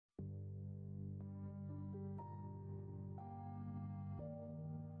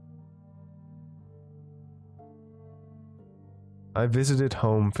I visited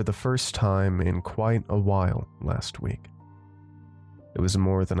home for the first time in quite a while last week. It was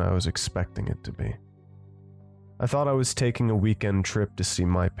more than I was expecting it to be. I thought I was taking a weekend trip to see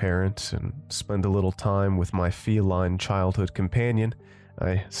my parents and spend a little time with my feline childhood companion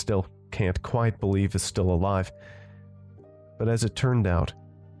I still can't quite believe is still alive. But as it turned out,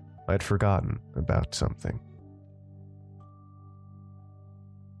 I'd forgotten about something.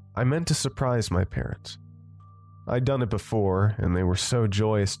 I meant to surprise my parents. I'd done it before, and they were so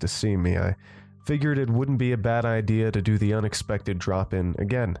joyous to see me, I figured it wouldn't be a bad idea to do the unexpected drop-in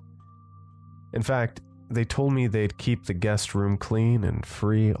again. In fact, they told me they'd keep the guest room clean and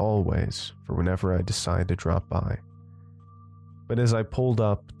free always for whenever I decide to drop by. But as I pulled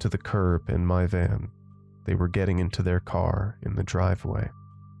up to the curb in my van, they were getting into their car in the driveway.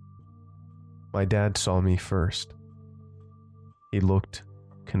 My dad saw me first. He looked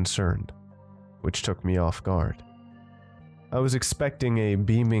concerned, which took me off guard. I was expecting a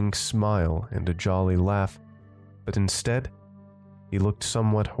beaming smile and a jolly laugh, but instead, he looked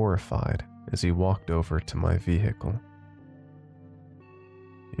somewhat horrified as he walked over to my vehicle.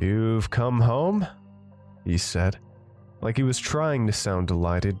 "You've come home?" he said, like he was trying to sound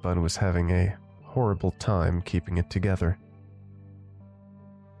delighted but was having a horrible time keeping it together.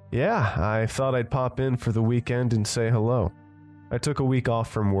 "Yeah, I thought I'd pop in for the weekend and say hello. I took a week off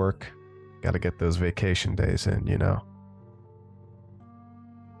from work. Gotta get those vacation days in, you know."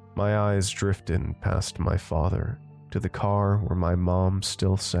 My eyes drifted past my father to the car where my mom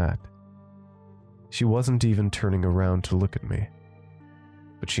still sat. She wasn't even turning around to look at me,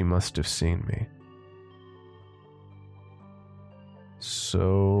 but she must have seen me.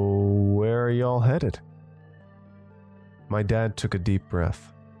 "So, where are y'all headed?" My dad took a deep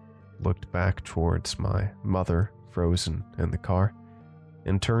breath, looked back towards my mother, frozen in the car,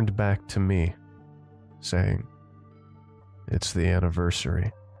 and turned back to me, saying, "It's the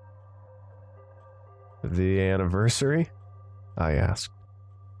anniversary." "The anniversary?" I asked.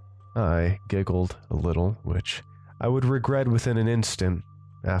 I giggled a little, which I would regret within an instant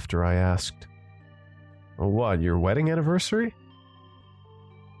after I asked, "What, your wedding anniversary?"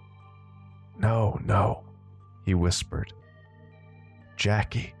 No, he whispered.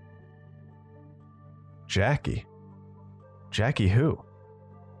 "Jackie." "Jackie? Jackie who?"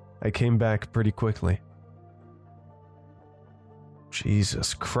 I came back pretty quickly.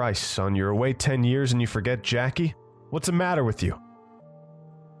 "Jesus Christ, son, you're away 10 years and you forget Jackie? What's the matter with you?"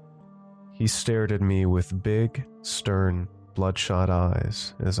 He stared at me with big, stern, bloodshot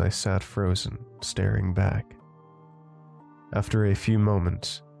eyes as I sat frozen, staring back. After a few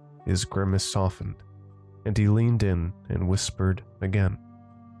moments, his grimace softened, and he leaned in and whispered again.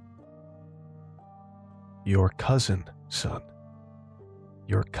 "Your cousin, son.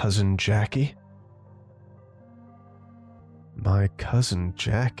 Your cousin Jackie?" "My cousin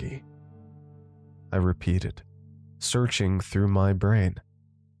Jackie," I repeated, searching through my brain.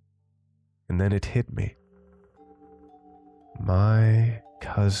 And then it hit me. My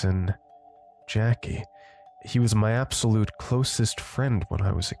cousin Jackie. He was my absolute closest friend when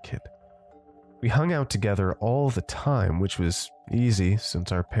I was a kid. We hung out together all the time, which was easy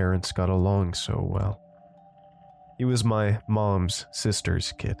since our parents got along so well. He was my mom's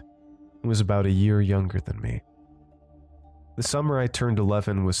sister's kid. He was about a year younger than me. The summer I turned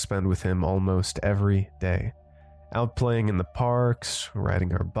 11 was spent with him almost every day, out playing in the parks,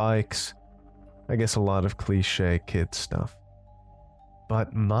 riding our bikes. I guess a lot of cliche kid stuff.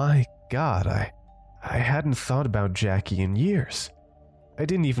 But my God, I hadn't thought about Jackie in years. I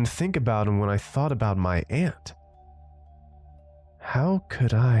didn't even think about him when I thought about my aunt. How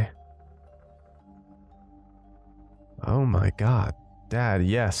could I? Oh my God, Dad,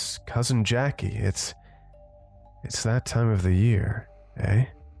 yes, cousin Jackie, it's that time of the year, eh?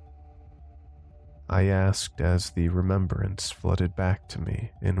 I asked as the remembrance flooded back to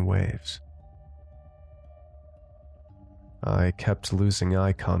me in waves. I kept losing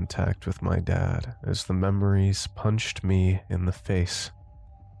eye contact with my dad as the memories punched me in the face.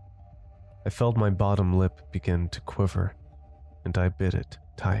 I felt my bottom lip begin to quiver, and I bit it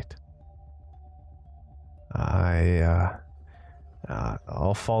tight. I'll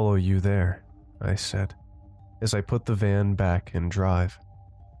follow you there," I said, as I put the van back in drive.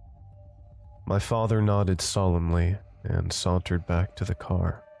 My father nodded solemnly and sauntered back to the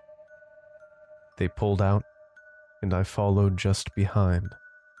car. They pulled out, and I followed just behind.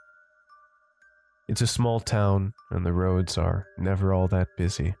 It's a small town, and the roads are never all that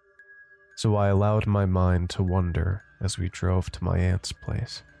busy, so I allowed my mind to wander as we drove to my aunt's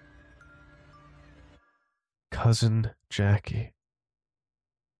place. Cousin Jackie.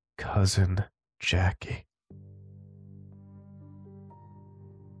 Cousin Jackie.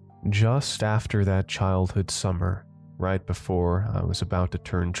 just after that childhood summer, right before I was about to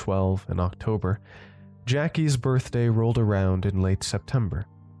turn 12 in October, Jackie's birthday rolled around in late September.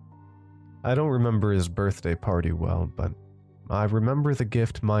 I don't remember his birthday party well, but I remember the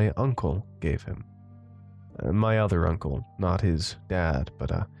gift my uncle gave him. My other uncle, not his dad,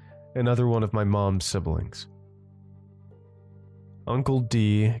 but another one of my mom's siblings. Uncle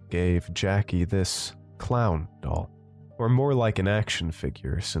D gave Jackie this clown doll, or more like an action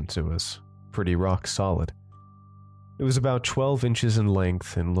figure since it was pretty rock solid. It was about 12 inches in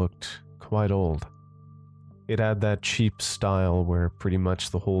length and looked quite old. It had that cheap style where pretty much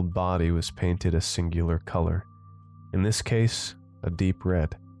the whole body was painted a singular color, in this case, a deep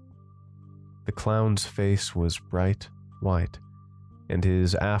red. The clown's face was bright white, and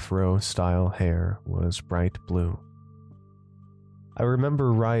his afro-style hair was bright blue. I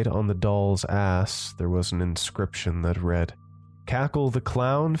remember right on the doll's ass there was an inscription that read, "Cackle the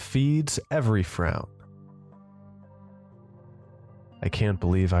clown feeds every frown." I can't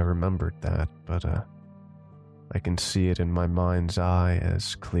believe I remembered that, but I can see it in my mind's eye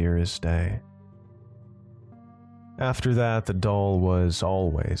as clear as day. After that, the doll was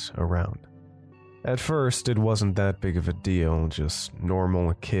always around. At first, it wasn't that big of a deal, just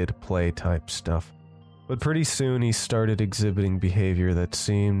normal kid play type stuff. But pretty soon he started exhibiting behavior that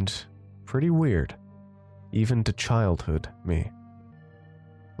seemed pretty weird, even to childhood me.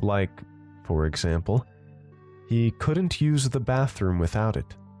 Like, for example, he couldn't use the bathroom without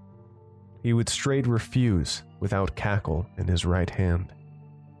it. He would straight refuse without Cackle in his right hand.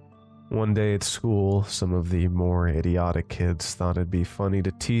 One day at school, some of the more idiotic kids thought it'd be funny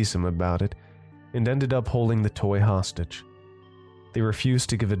to tease him about it and ended up holding the toy hostage. They refused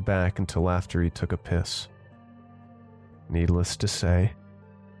to give it back until after he took a piss. Needless to say,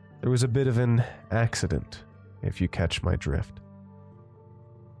 there was a bit of an accident, if you catch my drift.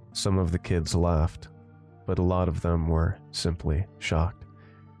 Some of the kids laughed, but a lot of them were simply shocked,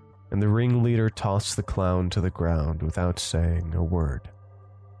 and the ringleader tossed the clown to the ground without saying a word.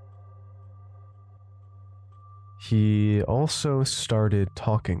 He also started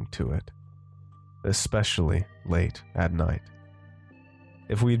talking to it, especially late at night.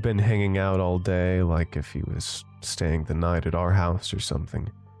 If we'd been hanging out all day, like if he was staying the night at our house or something,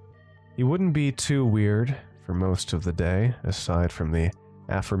 he wouldn't be too weird for most of the day, aside from the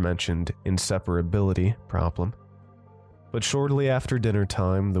aforementioned inseparability problem. But shortly after dinner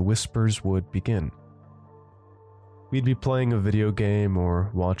time, the whispers would begin. We'd be playing a video game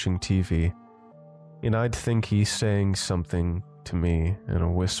or watching TV, and I'd think he's saying something to me in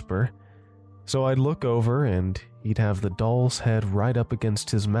a whisper, so I'd look over and he'd have the doll's head right up against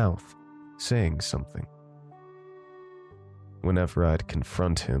his mouth, saying something. Whenever I'd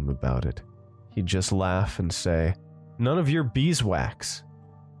confront him about it, he'd just laugh and say, "None of your beeswax."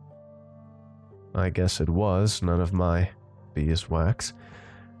 I guess it was none of my beeswax,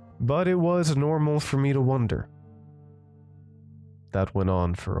 but it was normal for me to wonder. That went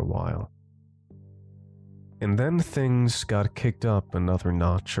on for a while. And then things got kicked up another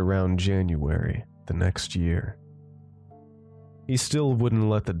notch around January the next year. He still wouldn't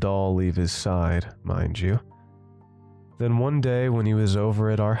let the doll leave his side, mind you. Then one day when he was over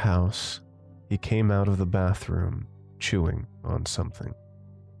at our house, he came out of the bathroom chewing on something.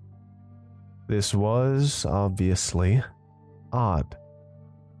 This was, obviously, odd.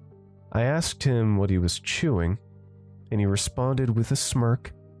 I asked him what he was chewing, and he responded with a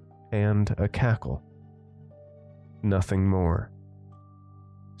smirk and a cackle. Nothing more.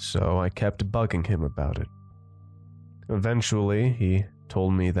 So I kept bugging him about it. Eventually, he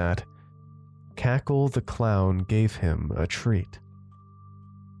told me that Cackle the clown gave him a treat.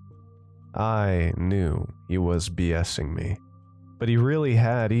 I knew he was BSing me, but he really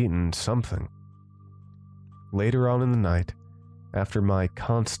had eaten something. Later on in the night, after my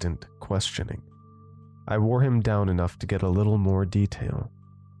constant questioning, I wore him down enough to get a little more detail.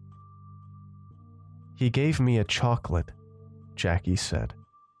 "He gave me a chocolate," Jackie said,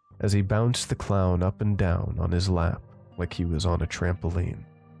 as he bounced the clown up and down on his lap like he was on a trampoline.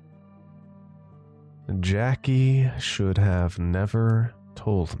 Jackie should have never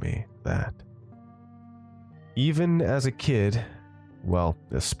told me that. Even as a kid, well,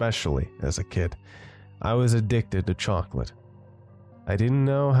 especially as a kid, I was addicted to chocolate. I didn't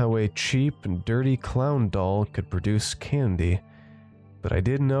know how a cheap and dirty clown doll could produce candy, but I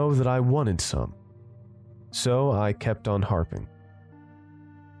did know that I wanted some. So I kept on harping.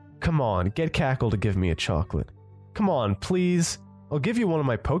 "Come on, get Cackle to give me a chocolate. Come on, please. I'll give you one of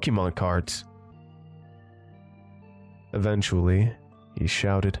my Pokemon cards." Eventually, he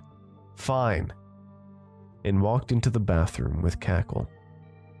shouted, "Fine," and walked into the bathroom with Cackle.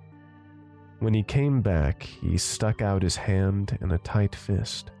 When he came back, he stuck out his hand in a tight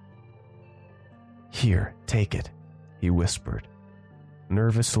fist. "Here, take it," he whispered,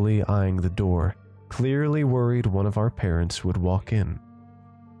 nervously eyeing the door, clearly worried one of our parents would walk in.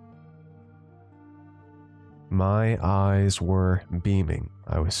 My eyes were beaming.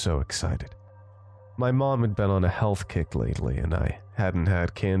 I was so excited. My mom had been on a health kick lately, and I hadn't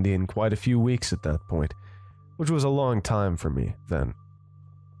had candy in quite a few weeks at that point, which was a long time for me then.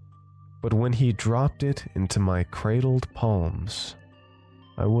 But when he dropped it into my cradled palms,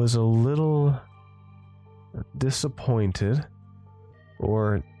 I was a little disappointed,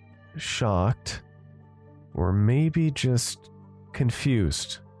 or shocked, or maybe just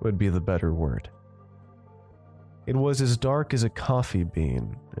confused would be the better word. It was as dark as a coffee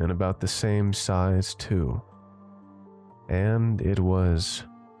bean and about the same size too. And it was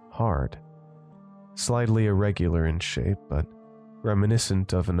hard, slightly irregular in shape, but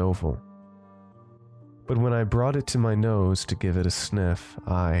reminiscent of an oval. But when I brought it to my nose to give it a sniff,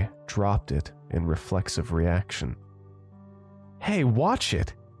 I dropped it in reflexive reaction. "Hey, watch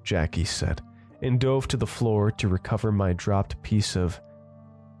it," Jackie said, and dove to the floor to recover my dropped piece of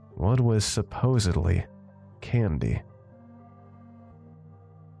what was supposedly candy.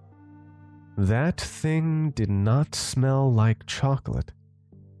 That thing did not smell like chocolate.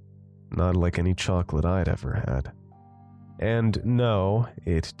 Not like any chocolate I'd ever had. And no,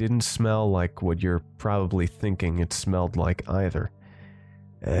 it didn't smell like what you're probably thinking it smelled like either.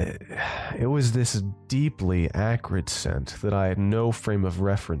 It was this deeply acrid scent that I had no frame of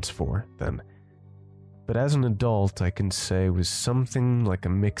reference for then. But as an adult, I can say it was something like a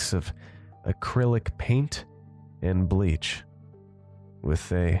mix of acrylic paint and bleach,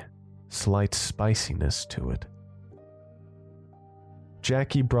 with a slight spiciness to it.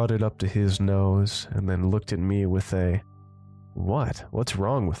 Jackie brought it up to his nose and then looked at me with a "What's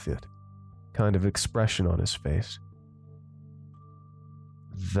wrong with it?" kind of expression on his face.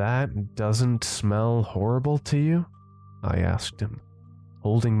 "That doesn't smell horrible to you?" I asked him,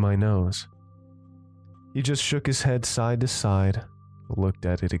 holding my nose. He just shook his head side to side, looked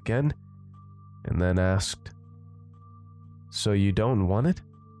at it again, and then asked, "So you don't want it?"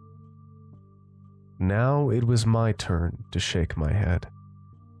 Now it was my turn to shake my head.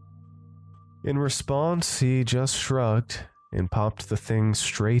 In response, he just shrugged and popped the thing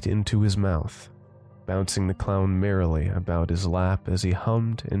straight into his mouth, bouncing the clown merrily about his lap as he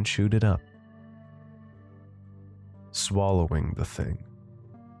hummed and chewed it up. Swallowing the thing,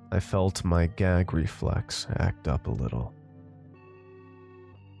 I felt my gag reflex act up a little.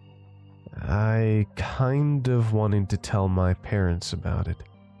 I kind of wanted to tell my parents about it,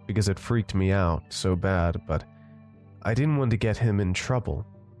 because it freaked me out so bad, but I didn't want to get him in trouble,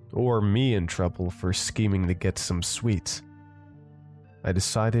 or me in trouble for scheming to get some sweets. I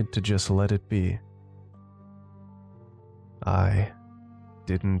decided to just let it be. I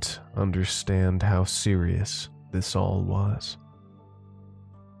didn't understand how serious this all was.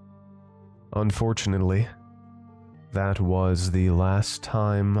 Unfortunately, that was the last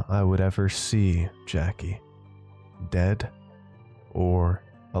time I would ever see Jackie, dead or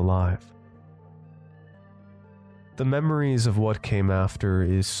alive. The memories of what came after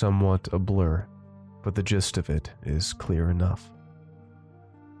is somewhat a blur, but the gist of it is clear enough.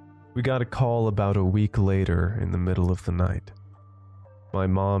 We got a call about a week later in the middle of the night. My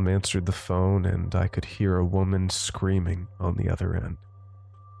mom answered the phone and I could hear a woman screaming on the other end.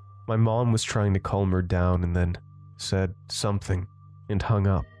 My mom was trying to calm her down and then said something and hung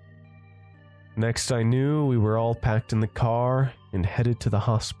up. Next I knew, we were all packed in the car and headed to the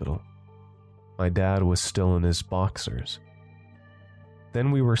hospital. My dad was still in his boxers.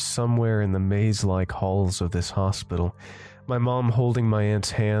 Then we were somewhere in the maze-like halls of this hospital, my mom holding my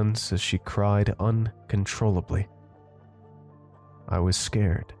aunt's hands as she cried uncontrollably. I was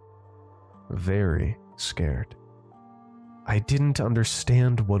scared. Very scared. I didn't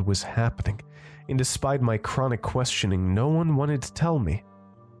understand what was happening, and despite my chronic questioning, no one wanted to tell me.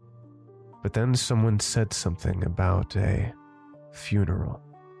 But then someone said something about a funeral.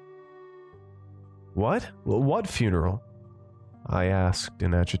 "What? What funeral?" I asked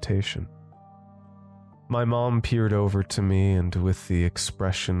in agitation. My mom peered over to me, and with the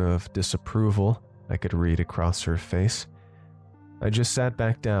expression of disapproval I could read across her face, I just sat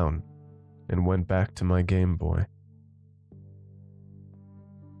back down and went back to my Game Boy.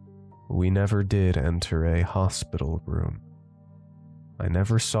 We never did enter a hospital room. I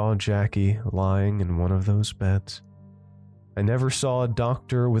never saw Jackie lying in one of those beds. I never saw a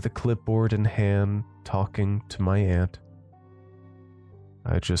doctor with a clipboard in hand talking to my aunt.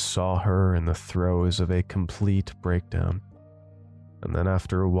 I just saw her in the throes of a complete breakdown, and then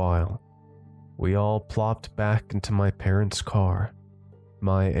after a while, We all plopped back into my parents' car,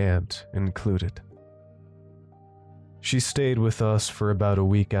 my aunt included. She stayed with us for about a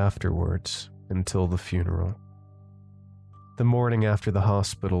week afterwards, until the funeral. The morning after the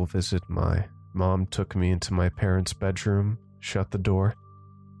hospital visit, my mom took me into my parents' bedroom, shut the door,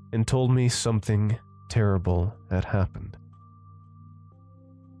 and told me something terrible had happened.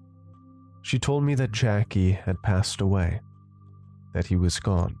 She told me that Jackie had passed away, that he was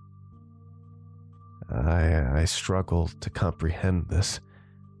gone. I struggled to comprehend this.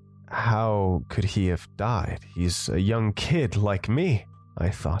 How could he have died? He's a young kid like me, I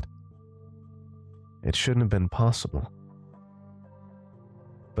thought. It shouldn't have been possible.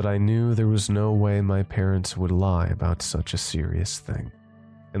 But I knew there was no way my parents would lie about such a serious thing,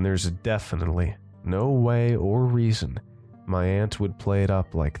 and there's definitely no way or reason my aunt would play it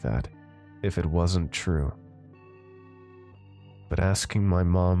up like that if it wasn't true. But asking my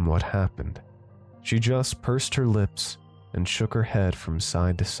mom what happened, she just pursed her lips and shook her head from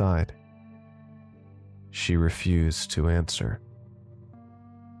side to side. She refused to answer.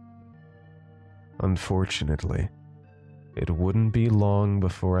 Unfortunately, it wouldn't be long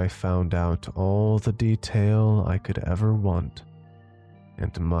before I found out all the detail I could ever want,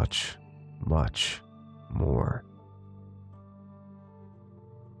 and much, much more.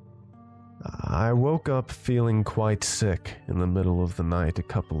 I woke up feeling quite sick in the middle of the night a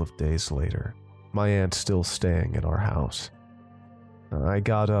couple of days later, my aunt still staying at our house. I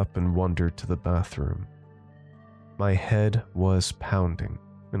got up and wandered to the bathroom. My head was pounding,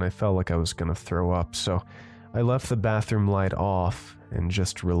 and I felt like I was going to throw up, so I left the bathroom light off and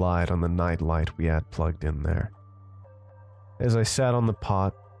just relied on the nightlight we had plugged in there. As I sat on the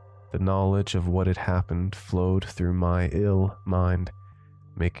pot, the knowledge of what had happened flowed through my ill mind,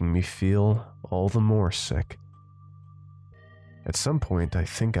 making me feel all the more sick. At some point, I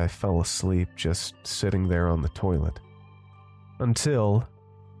think I fell asleep just sitting there on the toilet, until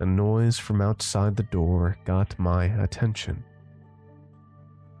a noise from outside the door got my attention.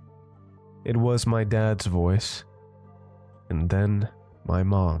 It was my dad's voice, and then my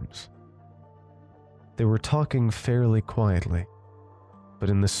mom's. They were talking fairly quietly, but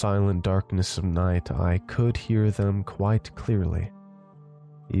in the silent darkness of night I could hear them quite clearly,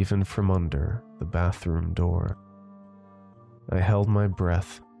 even from under the bathroom door. I held my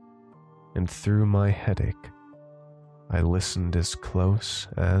breath, and through my headache, I listened as close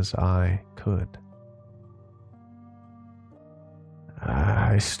as I could.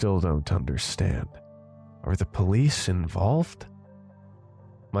 I still don't understand. Are the police involved?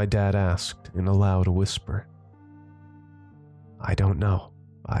 My dad asked in a loud whisper. I don't know.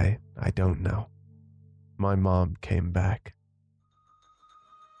 I don't know. My mom came back.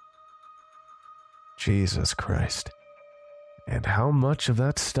 Jesus Christ. And how much of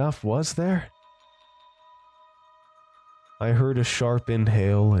that stuff was there? I heard a sharp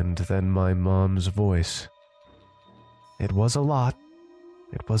inhale and then my mom's voice. It was a lot.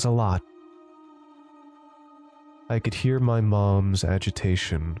 It was a lot. I could hear my mom's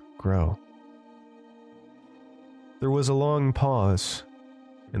agitation grow. There was a long pause,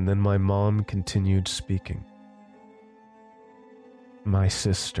 and then my mom continued speaking. My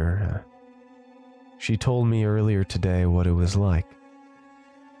sister, she told me earlier today what it was like.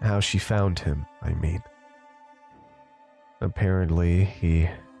 How she found him, I mean. Apparently, he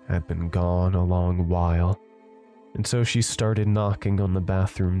had been gone a long while, and so she started knocking on the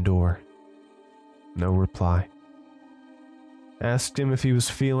bathroom door. No reply. Asked him if he was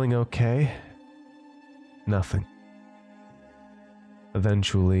feeling okay. Nothing.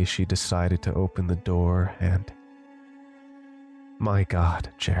 Eventually, she decided to open the door and... My God,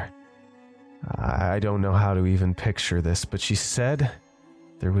 Jer. I don't know how to even picture this, but she said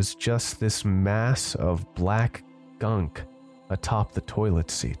there was just this mass of black gunk atop the toilet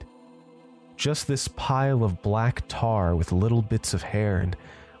seat. Just this pile of black tar with little bits of hair and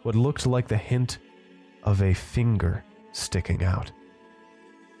what looked like the hint of a finger sticking out.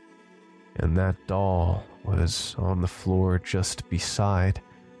 And that doll was on the floor just beside,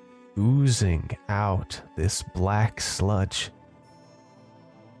 oozing out this black sludge.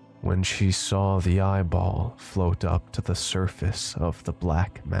 When she saw the eyeball float up to the surface of the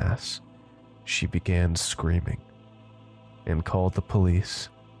black mass, she began screaming and called the police,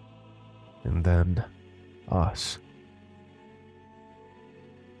 and then us.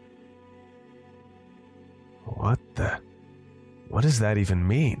 What does that even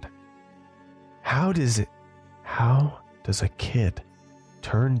mean? How does a kid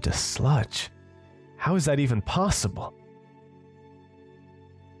turn to sludge? How is that even possible?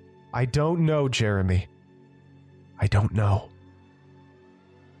 I don't know, Jeremy. I don't know,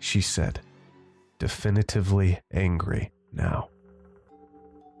 she said, definitively angry now.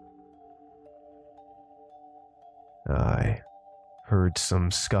 I heard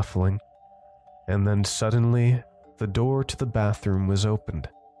some scuffling, and then suddenly the door to the bathroom was opened,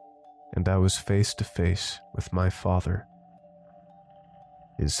 and I was face to face with my father.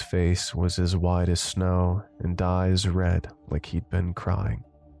 His face was as white as snow and eyes red like he'd been crying.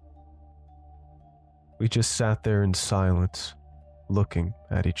 We just sat there in silence, looking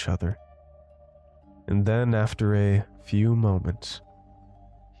at each other. And then after a few moments,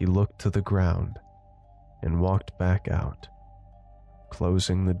 he looked to the ground and walked back out,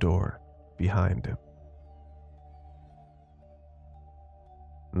 closing the door behind him.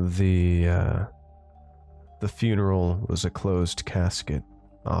 The funeral was a closed casket,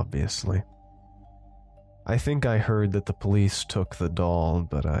 obviously. I think I heard that the police took the doll,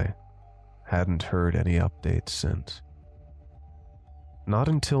 but I hadn't heard any updates since. Not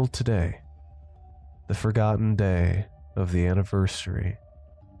until today, the forgotten day of the anniversary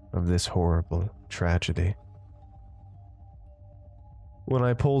of this horrible tragedy. When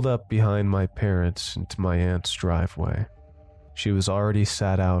I pulled up behind my parents into my aunt's driveway, she was already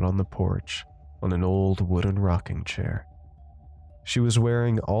sat out on the porch on an old wooden rocking chair. She was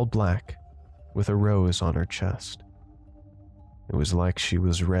wearing all black with a rose on her chest. It was like she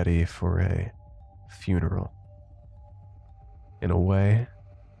was ready for a funeral. In a way,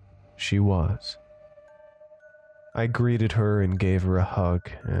 she was. I greeted her and gave her a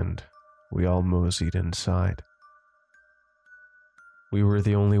hug, and we all moseyed inside. We were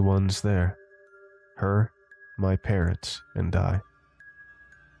the only ones there. Her, my parents, and I.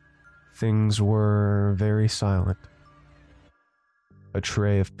 Things were very silent. A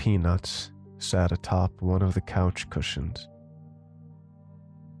tray of peanuts sat atop one of the couch cushions.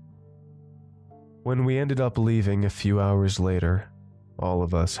 When we ended up leaving a few hours later, all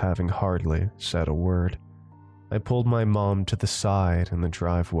of us having hardly said a word, I pulled my mom to the side in the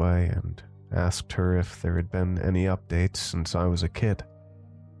driveway and asked her if there had been any updates since I was a kid,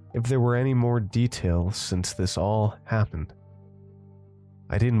 if there were any more details since this all happened.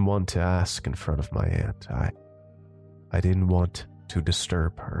 I didn't want to ask in front of my aunt. I didn't want to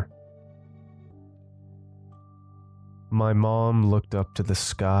disturb her. My mom looked up to the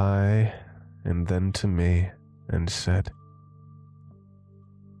sky and then to me and said,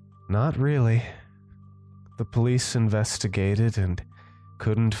 "Not really. The police investigated and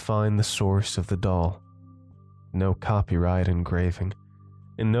couldn't find the source of the doll. No copyright engraving,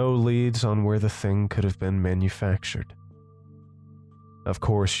 and no leads on where the thing could have been manufactured. Of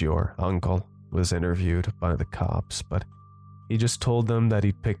course, your uncle was interviewed by the cops, but he just told them that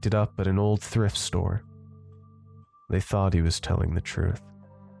he picked it up at an old thrift store. They thought he was telling the truth.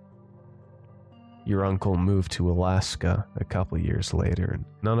 Your uncle moved to Alaska a couple years later, and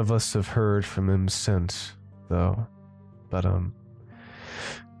none of us have heard from him since, though. But,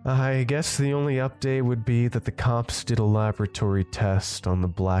 I guess the only update would be that the cops did a laboratory test on the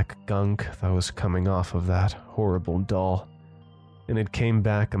black gunk that was coming off of that horrible doll, and it came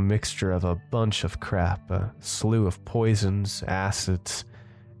back a mixture of a bunch of crap, a slew of poisons, acids,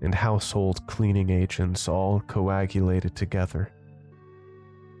 and household cleaning agents all coagulated together.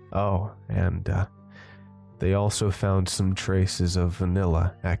 Oh, and they also found some traces of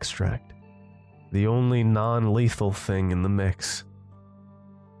vanilla extract, the only non-lethal thing in the mix.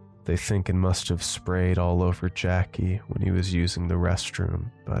 They think it must have sprayed all over Jackie when he was using the restroom,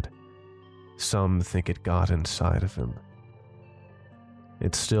 but some think it got inside of him.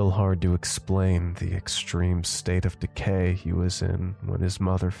 It's still hard to explain the extreme state of decay he was in when his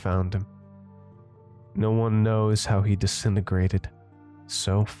mother found him. No one knows how he disintegrated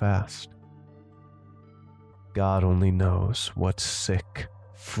so fast. God only knows what sick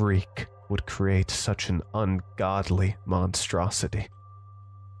freak would create such an ungodly monstrosity.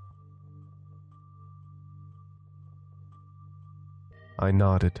 I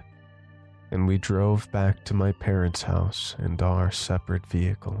nodded, and we drove back to my parents' house and our separate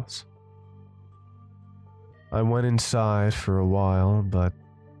vehicles. I went inside for a while, but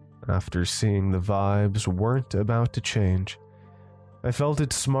after seeing the vibes weren't about to change, I felt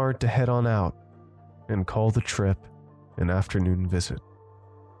it smart to head on out and call the trip an afternoon visit.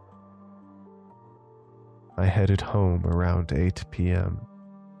 I headed home around 8 p.m.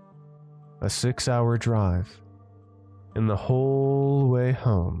 A 6-hour drive, and the whole way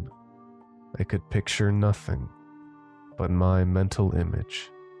home, I could picture nothing but my mental image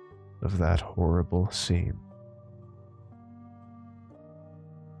of that horrible scene.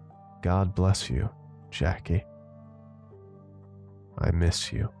 God bless you, Jackie. I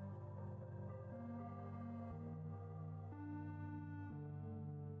miss you.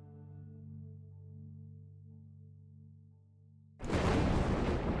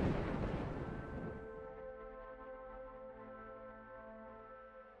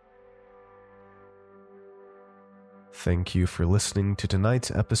 Thank you for listening to tonight's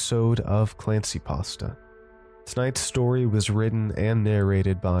episode of CLANCYPASTA. Tonight's story was written and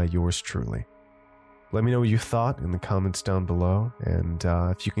narrated by yours truly. Let me know what you thought in the comments down below, and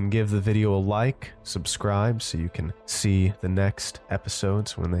if you can give the video a like, subscribe so you can see the next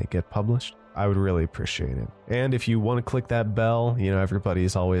episodes when they get published, I would really appreciate it. And if you want to click that bell,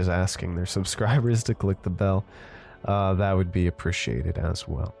 everybody's always asking their subscribers to click the bell, that would be appreciated as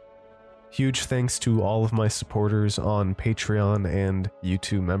well. Huge thanks to all of my supporters on Patreon and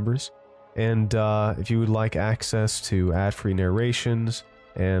YouTube members. And if you would like access to ad-free narrations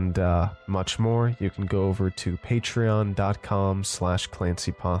and much more, you can go over to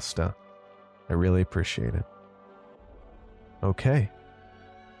patreon.com/CLANCYPASTA. I really appreciate it. Okay.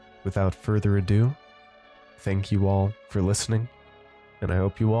 Without further ado, thank you all for listening, and I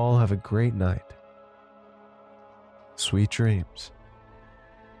hope you all have a great night. Sweet dreams.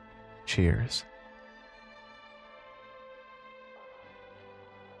 Cheers.